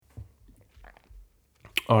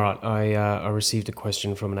All right, I received a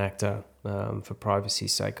question from an actor. For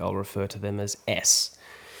privacy's sake, I'll refer to them as S.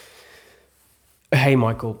 Hey,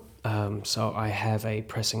 Michael. So I have a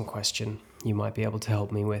pressing question you might be able to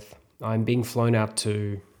help me with. I'm being flown out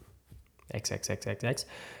to XXXXX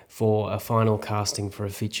for a final casting for a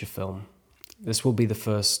feature film. This will be the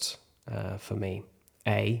first for me.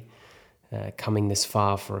 A, coming this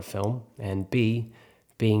far for a film, and B,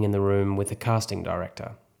 being in the room with a casting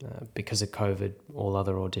director. Because of COVID, all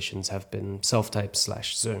other auditions have been self-tape /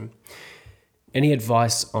 Zoom. Any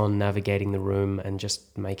advice on navigating the room and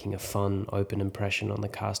just making a fun, open impression on the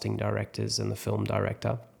casting directors and the film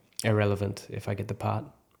director? Irrelevant if I get the part.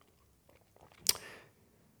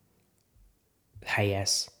 Hey,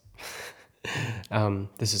 yes.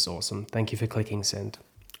 This is awesome. Thank you for clicking send.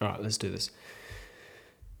 All right, let's do this.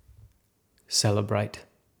 Celebrate.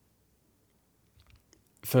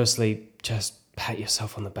 Firstly, just pat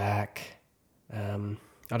yourself on the back.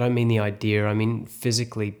 I don't mean the idea, I mean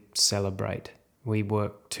physically celebrate. We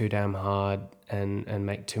work too damn hard and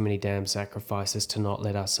make too many damn sacrifices to not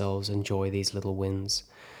let ourselves enjoy these little wins.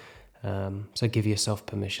 So give yourself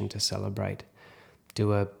permission to celebrate.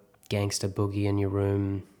 Do a gangster boogie in your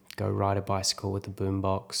room, go ride a bicycle with a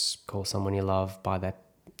boombox, call someone you love, buy that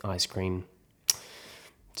ice cream,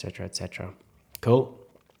 etc., etc. Cool?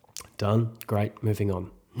 Done? Great. Moving on.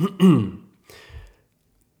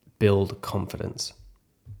 Build confidence.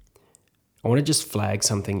 I want to just flag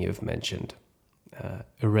something you've mentioned.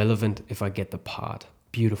 Irrelevant if I get the part.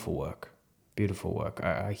 Beautiful work. Beautiful work.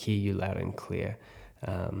 I hear you loud and clear.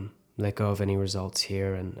 Let go of any results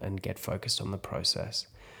here and get focused on the process.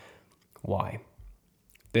 Why?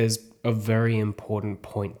 There's a very important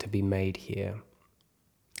point to be made here.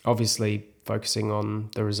 Obviously, focusing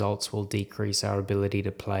on the results will decrease our ability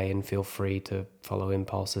to play and feel free to follow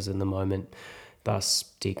impulses in the moment,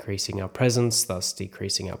 thus decreasing our presence, thus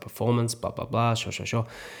decreasing our performance, blah, blah, blah, sure.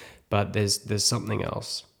 But there's something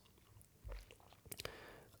else.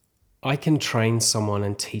 I can train someone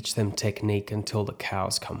and teach them technique until the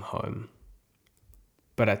cows come home.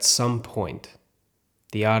 But at some point,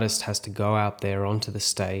 the artist has to go out there onto the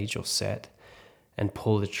stage or set and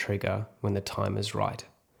pull the trigger when the time is right.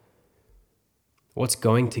 What's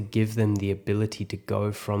going to give them the ability to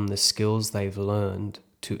go from the skills they've learned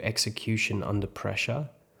to execution under pressure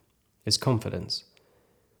is confidence.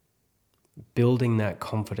 Building that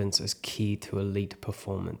confidence is key to elite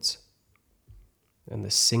performance. And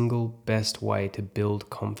the single best way to build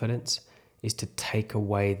confidence is to take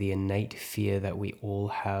away the innate fear that we all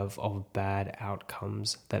have of bad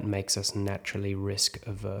outcomes that makes us naturally risk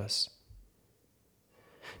averse.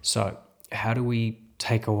 So, how do we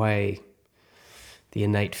take away the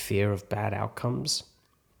innate fear of bad outcomes?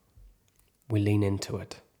 We lean into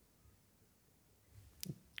it.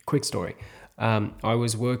 Quick story. I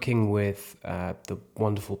was working with the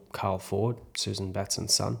wonderful Carl Ford, Susan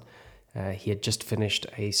Batson's son. He had just finished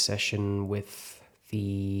a session with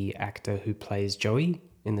the actor who plays Joey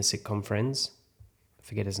in the sitcom Friends. I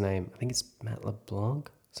forget his name. I think it's Matt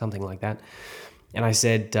LeBlanc, something like that. And I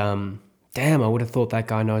said, damn, I would have thought that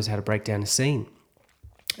guy knows how to break down a scene.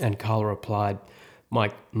 And Carl replied,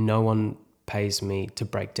 Mike, no one pays me to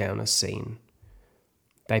break down a scene.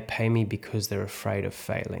 They pay me because they're afraid of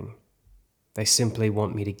failing. They simply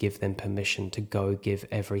want me to give them permission to go give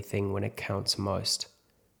everything when it counts most.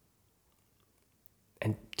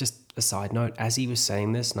 And just a side note, as he was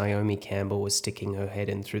saying this, Naomi Campbell was sticking her head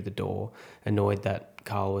in through the door, annoyed that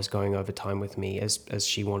Carl was going over time with me as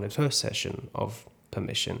she wanted her session of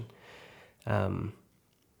permission. You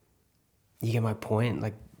get my point?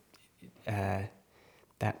 Like,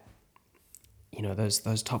 that, you know,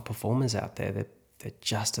 those top performers out there, they're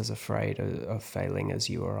just as afraid of failing as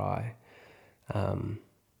you or I.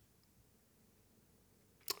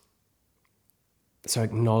 So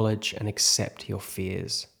acknowledge and accept your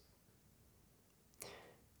fears.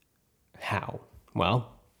 How?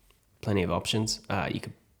 Well, plenty of options. You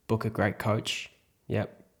could book a great coach.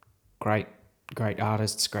 Yep. Great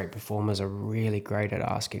artists, great performers are really great at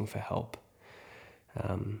asking for help.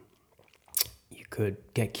 You could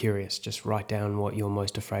get curious. Just write down what you're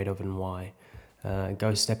most afraid of and why.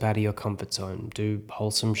 Go step out of your comfort zone. Do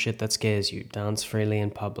wholesome shit that scares you. Dance freely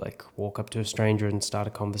in public. Walk up to a stranger and start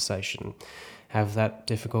a conversation. Have that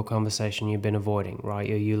difficult conversation you've been avoiding. Write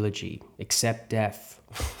your eulogy. Accept death.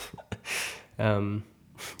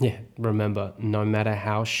 Remember, no matter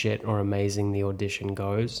how shit or amazing the audition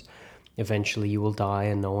goes, eventually you will die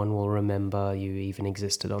and no one will remember you even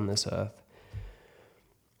existed on this earth.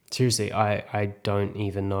 Seriously, I don't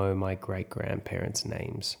even know my great-grandparents'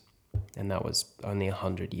 names. And that was only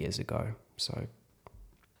 100 years ago. So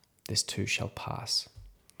this too shall pass.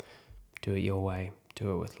 Do it your way.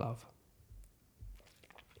 Do it with love.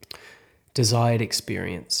 Desired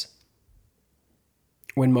experience.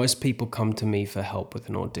 When most people come to me for help with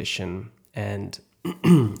an audition and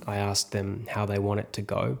I ask them how they want it to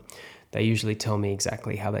go, they usually tell me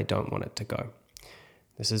exactly how they don't want it to go.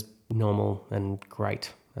 This is normal and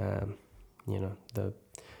great. The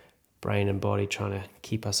brain and body trying to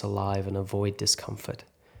keep us alive and avoid discomfort.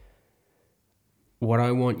 What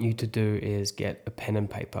I want you to do is get a pen and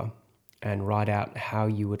paper and write out how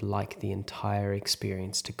you would like the entire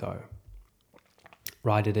experience to go.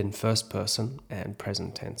 Write it in first person and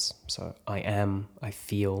present tense. So I am, I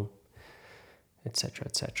feel, etc.,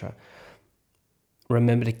 etc.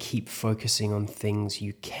 Remember to keep focusing on things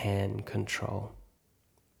you can control.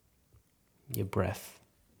 Your breath,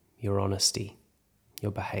 your honesty,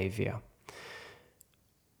 your behavior.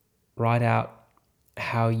 Write out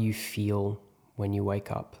how you feel when you wake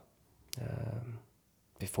up,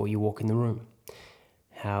 before you walk in the room.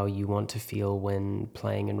 How you want to feel when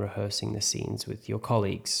playing and rehearsing the scenes with your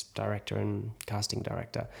colleagues, director and casting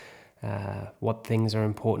director. What things are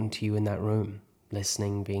important to you in that room.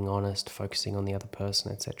 Listening, being honest, focusing on the other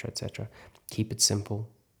person, etc., etc. Keep it simple,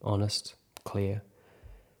 honest, clear.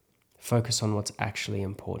 Focus on what's actually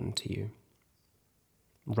important to you.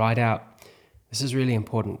 Write out, this is really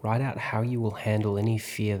important, write out how you will handle any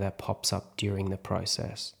fear that pops up during the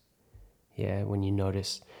process. Yeah, when you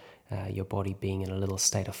notice your body being in a little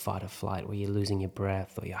state of fight or flight, where you're losing your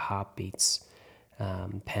breath or your heartbeats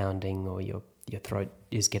pounding, or your throat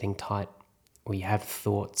is getting tight, or you have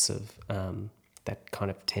thoughts of that kind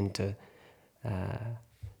of tend to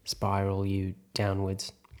spiral you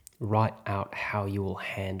downwards. Write out how you will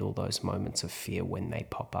handle those moments of fear when they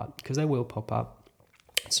pop up, because they will pop up.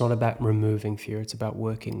 It's not about removing fear, it's about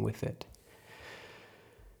working with it.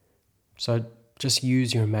 So just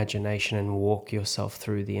use your imagination and walk yourself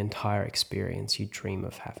through the entire experience you dream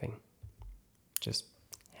of having. Just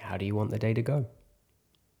how do you want the day to go?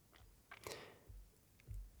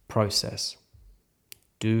 Process.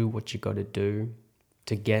 Do what you got to do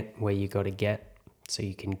to get where you got to get, so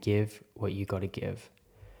you can give what you got to give.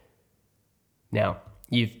 Now,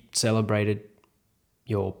 you've celebrated,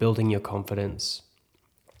 you're building your confidence,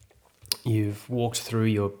 you've walked through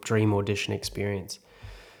your dream audition experience,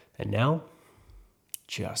 and now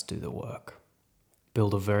just do the work.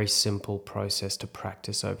 Build a very simple process to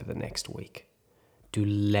practice over the next week. Do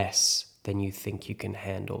less than you think you can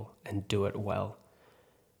handle and do it well.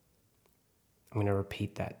 I'm going to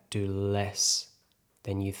repeat that. Do less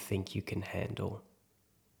than you think you can handle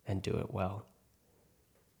and do it well.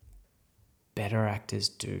 Better actors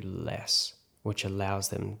do less, which allows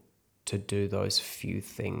them to do those few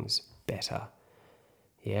things better.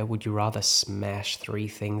 Yeah, would you rather smash 3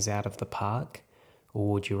 things out of the park,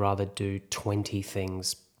 or would you rather do 20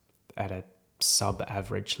 things at a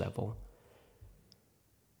sub-average level?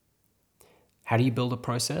 How do you build a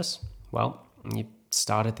process? Well, you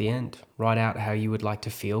start at the end. Write out how you would like to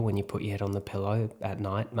feel when you put your head on the pillow at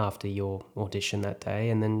night after your audition that day,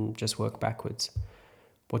 and then just work backwards.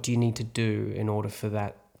 What do you need to do in order for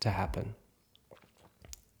that to happen?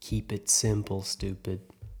 Keep it simple, stupid.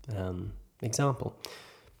 Example.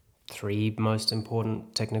 3 most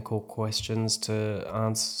important technical questions to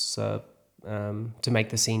answer to make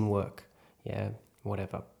the scene work. Yeah,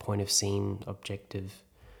 whatever. Point of scene, objective,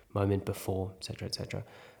 moment before, etc., etc.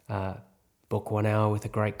 Book 1 hour with a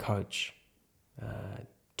great coach.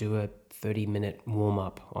 Do a 30-minute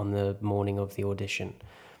warm-up on the morning of the audition.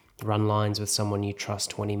 Run lines with someone you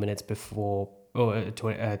trust 20 minutes before, or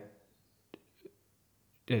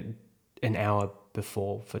an hour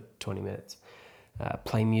before for 20 minutes.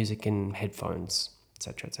 Play music in headphones,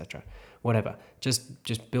 etc., etc. Whatever.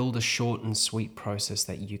 Just build a short and sweet process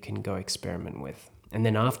that you can go experiment with. And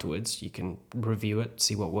then afterwards, you can review it,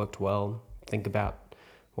 see what worked well, think about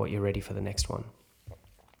what you're ready for the next one.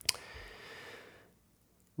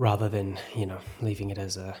 Rather than, leaving it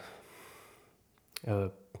as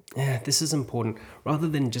this is important. Rather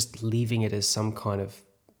than just leaving it as some kind of,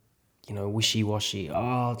 wishy-washy,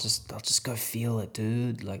 I'll just go feel it,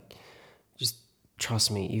 dude. Like, just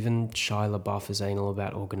trust me, even Shia LaBeouf is anal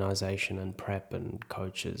about organization and prep and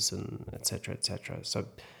coaches and etc., etc. So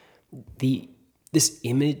this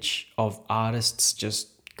image of artists just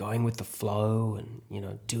going with the flow and,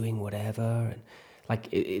 doing whatever, and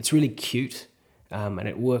it's really cute, and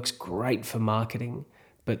it works great for marketing,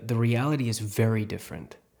 but the reality is very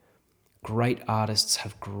different. Great artists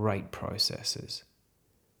have great processes.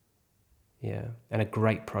 Yeah, and a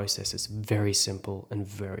great process is very simple and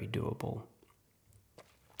very doable.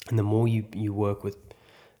 And the more you work with,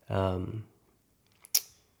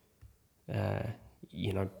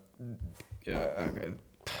 I don't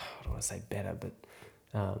want to say better, but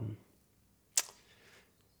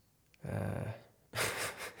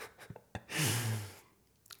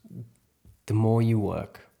the more you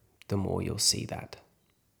work, the more you'll see that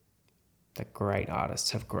great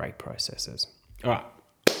artists have great processes. All right.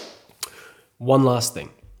 One last thing.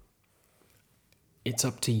 It's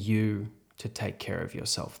up to you to take care of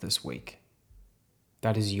yourself this week.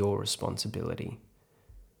 That is your responsibility.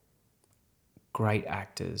 Great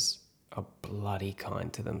actors are bloody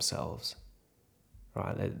kind to themselves,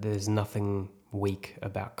 right? There's nothing weak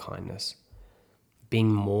about kindness.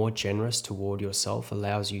 Being more generous toward yourself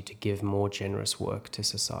allows you to give more generous work to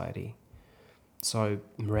society. So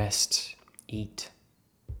rest, eat,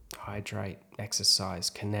 hydrate, exercise,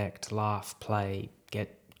 connect, laugh, play,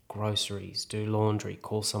 get groceries, do laundry,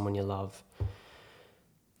 call someone you love,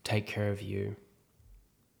 take care of you.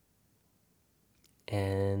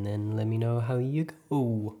 And then let me know how you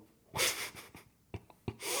go.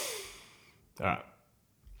 All right.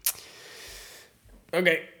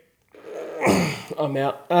 Okay. I'm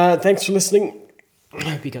out. Thanks for listening. I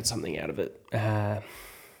hope you got something out of it. Let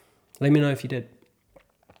me know if you did.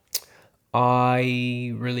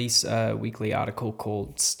 I release a weekly article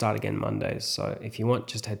called Start Again Mondays. So if you want,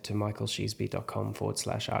 just head to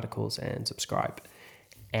michaelsheasby.com/articles and subscribe.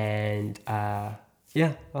 And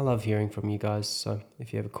yeah, I love hearing from you guys. So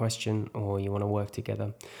if you have a question or you want to work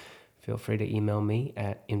together, feel free to email me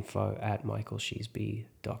at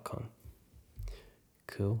info@michaelsheasby.com.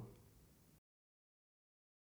 Cool.